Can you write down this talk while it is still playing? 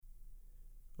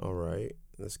All right,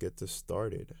 let's get this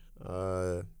started.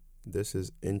 This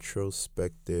is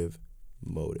introspective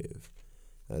motive.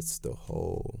 That's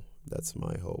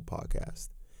my whole podcast.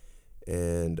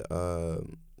 And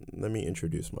let me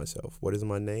introduce myself. What is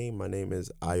my name? My name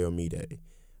is Ayomide.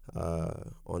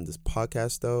 On this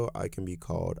podcast, though, I can be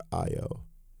called Ayo,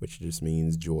 which just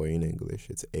means joy in English.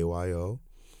 It's AYO.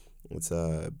 It's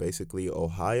basically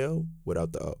Ohio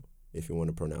without the O, if you want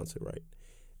to pronounce it right.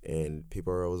 And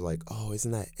people are always like, "Oh,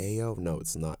 isn't that Ayo?" No,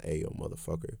 it's not Ayo,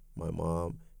 motherfucker. My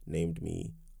mom named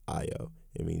me Ayo.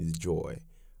 It means joy.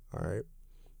 All right.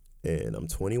 And I'm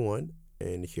 21,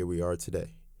 and here we are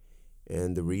today.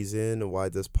 And the reason why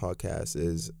this podcast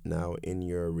is now in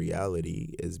your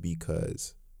reality is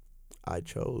because I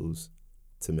chose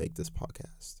to make this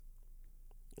podcast,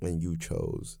 and you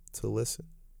chose to listen.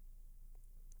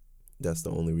 That's the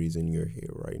only reason you're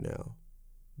here right now,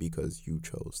 because you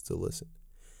chose to listen.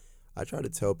 I try to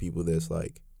tell people this,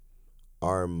 like,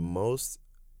 our most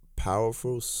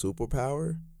powerful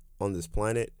superpower on this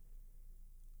planet,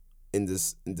 in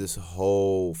this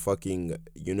whole fucking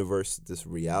universe, this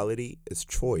reality, is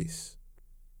choice.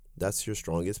 That's your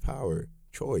strongest power,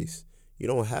 choice. You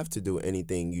don't have to do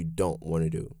anything you don't want to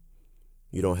do.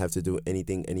 You don't have to do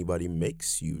anything anybody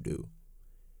makes you do.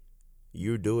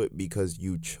 You do it because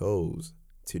you chose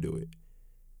to do it.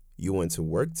 You went to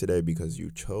work today because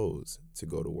you chose to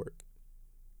go to work.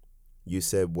 You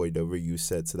said whatever you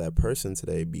said to that person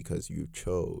today because you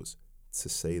chose to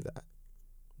say that.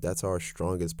 That's our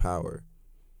strongest power.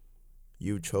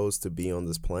 You chose to be on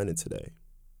this planet today.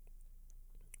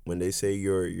 When they say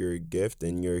you're a gift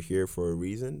and you're here for a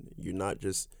reason, you're not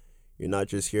just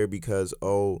here because,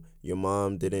 oh, your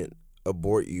mom didn't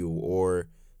abort you or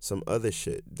some other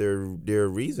shit. There are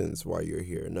reasons why you're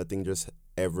here. Nothing just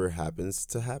ever happens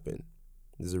to happen.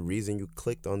 There's a reason you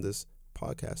clicked on this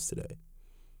podcast today.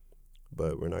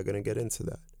 But we're not going to get into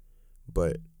that.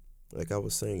 But like I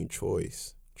was saying,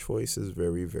 choice. Choice is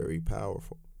very, very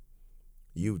powerful.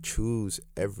 You choose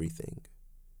everything.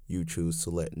 You choose to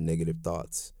let negative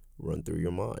thoughts run through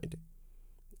your mind,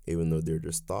 even though they're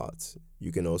just thoughts.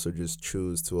 You can also just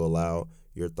choose to allow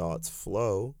your thoughts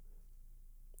flow,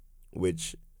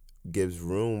 which gives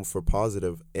room for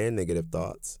positive and negative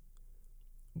thoughts.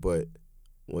 But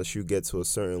once you get to a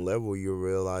certain level, you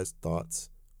realize thoughts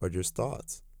are just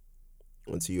thoughts.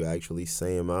 Until you actually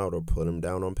say them out or put them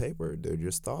down on paper, they're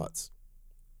just thoughts.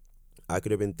 I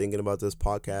could have been thinking about this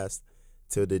podcast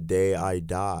till the day I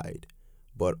died,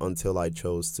 but until I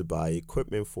chose to buy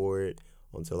equipment for it,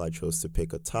 until I chose to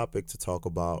pick a topic to talk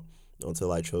about,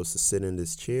 until I chose to sit in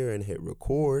this chair and hit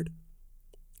record,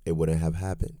 it wouldn't have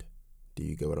happened. Do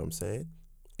you get what I'm saying?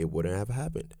 It wouldn't have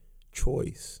happened.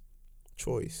 Choice.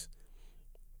 Choice.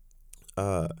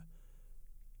 Uh,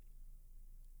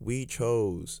 we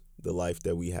chose the life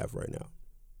that we have right now,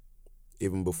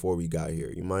 even before we got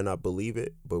here. You might not believe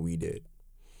it, but we did.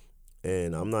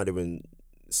 And I'm not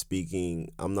speaking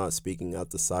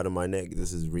out the side of my neck.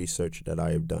 This is research that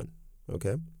I have done.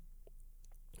 Okay?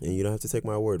 And you don't have to take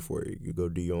my word for it. You go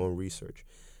do your own research.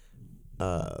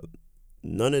 Uh,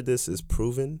 None of this is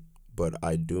proven, but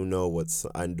I do know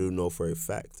for a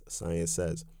fact. Science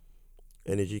says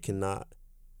energy cannot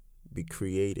be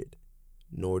created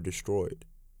nor destroyed.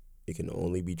 It can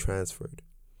only be transferred.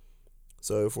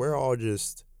 So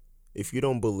if you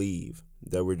don't believe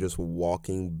that we're just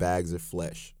walking bags of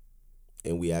flesh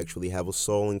and we actually have a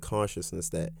soul and consciousness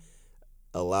that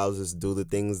allows us to do the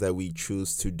things that we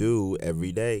choose to do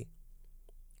every day.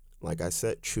 Like I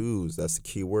said, choose. That's the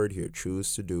key word here.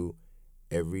 Choose to do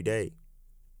every day.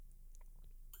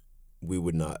 We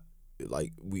would not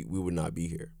we would not be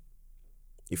here.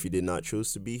 If you did not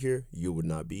choose to be here, you would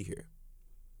not be here.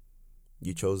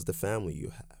 You chose the family you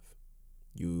have.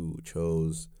 You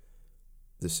chose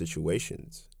the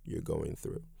situations you're going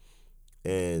through.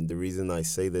 And the reason I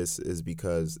say this is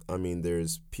because,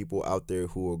 there's people out there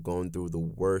who are going through the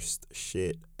worst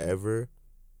shit ever.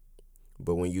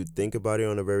 But when you think about it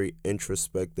on a very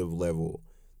introspective level,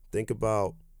 think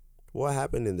about what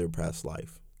happened in their past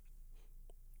life.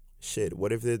 Shit,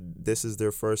 what if this is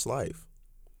their first life?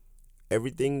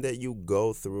 Everything that you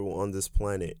go through on this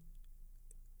planet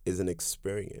is an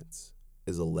experience,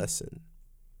 is a lesson.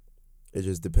 It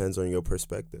just depends on your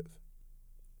perspective.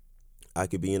 I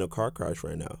could be in a car crash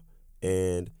right now,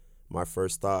 and my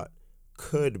first thought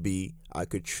could be I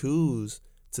could choose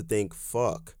to think,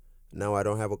 fuck, now I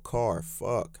don't have a car.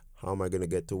 Fuck, how am I going to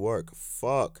get to work?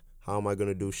 Fuck, how am I going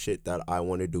to do shit that I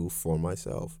want to do for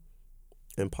myself?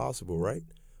 Impossible, right?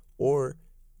 Or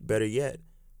better yet,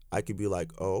 I could be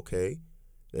like, oh, okay,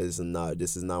 this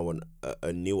is not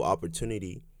a new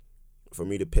opportunity for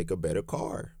me to pick a better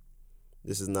car.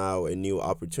 This is now a new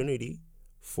opportunity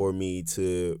for me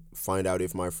to find out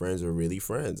if my friends are really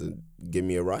friends and give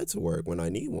me a ride to work when I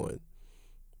need one.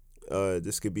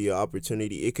 This could be an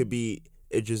opportunity. It could be,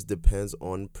 it just depends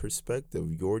on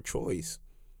perspective, your choice.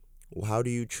 How do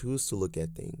you choose to look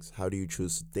at things? How do you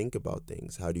choose to think about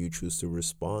things? How do you choose to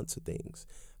respond to things?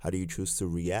 How do you choose to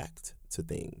react to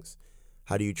things?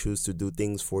 How do you choose to do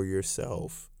things for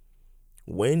yourself?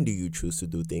 When do you choose to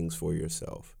do things for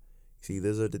yourself? See,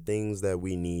 those are the things that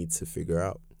we need to figure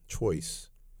out. Choice.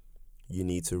 You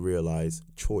need to realize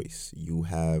choice. You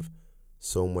have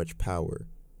so much power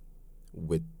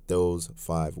with those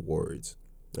 5 words.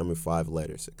 5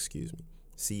 letters, excuse me.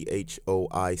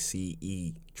 CHOICE,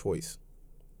 choice.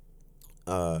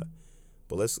 But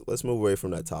let's move away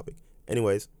from that topic.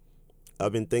 Anyways,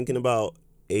 I've been thinking about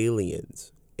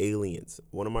aliens. Aliens.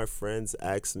 One of my friends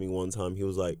asked me one time, he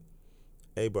was like,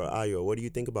 "Hey bro, Ayo, what do you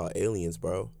think about aliens,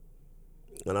 bro?"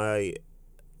 And I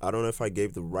don't know if I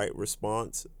gave the right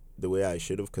response the way I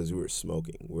should have because we were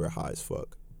smoking. We were high as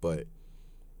fuck. But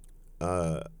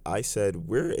I said,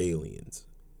 "We're aliens."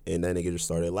 And that nigga just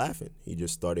started laughing. He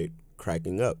just started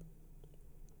cracking up.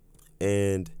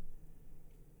 And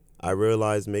I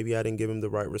realized maybe I didn't give him the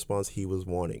right response he was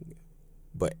wanting.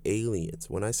 But aliens,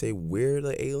 when I say we're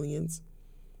the aliens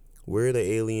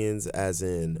as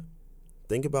in,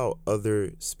 think about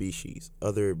other species,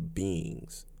 other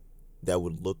beings that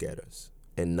would look at us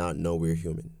and not know we're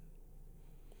human.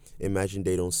 Imagine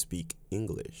they don't speak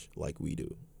English like we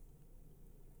do.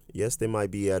 Yes, they might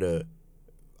be at a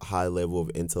high level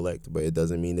of intellect, but it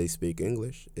doesn't mean they speak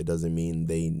English. It doesn't mean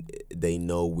they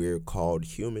know we're called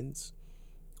humans.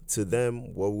 To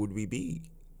them, what would we be?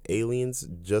 Aliens,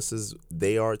 just as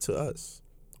they are to us.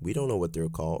 We don't know what they're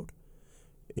called.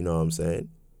 You know what I'm saying?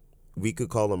 We could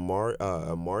call a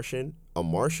Martian,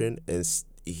 and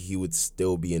he would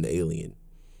still be an alien.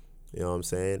 You know what I'm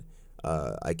saying?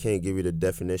 I can't give you the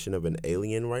definition of an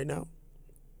alien right now,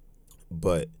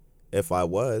 but if I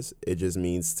was, it just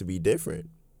means to be different.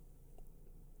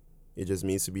 It just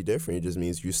means to be different. It just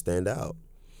means you stand out.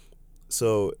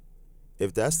 So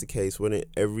if that's the case, wouldn't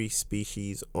every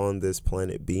species on this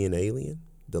planet be an alien?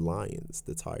 The lions,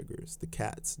 the tigers, the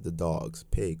cats, the dogs,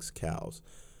 pigs, cows,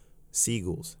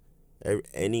 seagulls,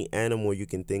 any animal you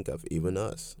can think of, even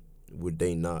us, would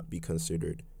they not be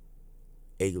considered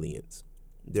aliens?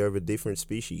 They're of a different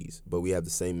species, but we have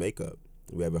the same makeup.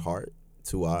 We have a heart,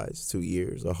 2 eyes, 2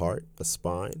 ears, a heart, a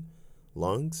spine,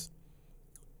 lungs.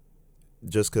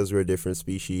 Just because we're a different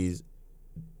species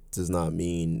does not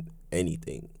mean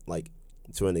anything. Like,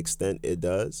 to an extent, it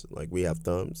does. Like, we have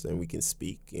thumbs and we can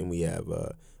speak and we have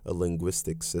a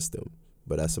linguistic system,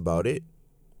 but that's about it.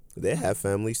 They have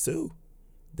families too.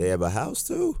 They have a house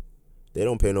too. They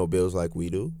don't pay no bills like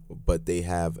we do, but they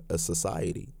have a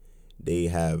society. They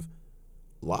have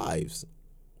lives.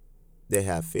 They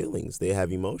have feelings. They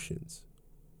have emotions.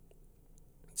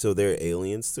 So they're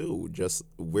aliens too. Just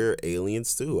we're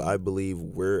aliens too. I believe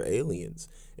we're aliens.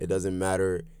 It doesn't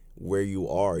matter where you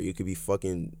are. You could be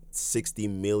fucking 60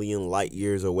 million light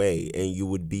years away and you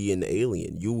would be an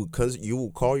alien. You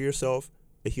would call yourself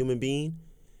a human being,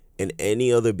 and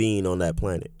any other being on that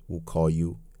planet will call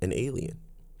you an alien.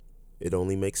 It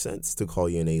only makes sense to call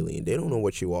you an alien. They don't know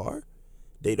what you are.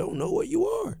 They don't know what you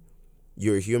are.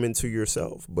 You're human to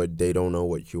yourself, but they don't know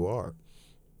what you are.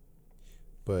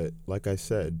 But like I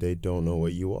said, they don't know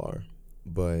what you are.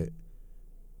 But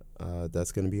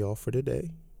that's going to be all for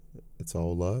today. It's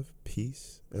all love,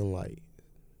 peace, and light.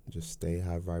 Just stay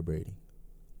high vibrating.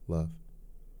 Love.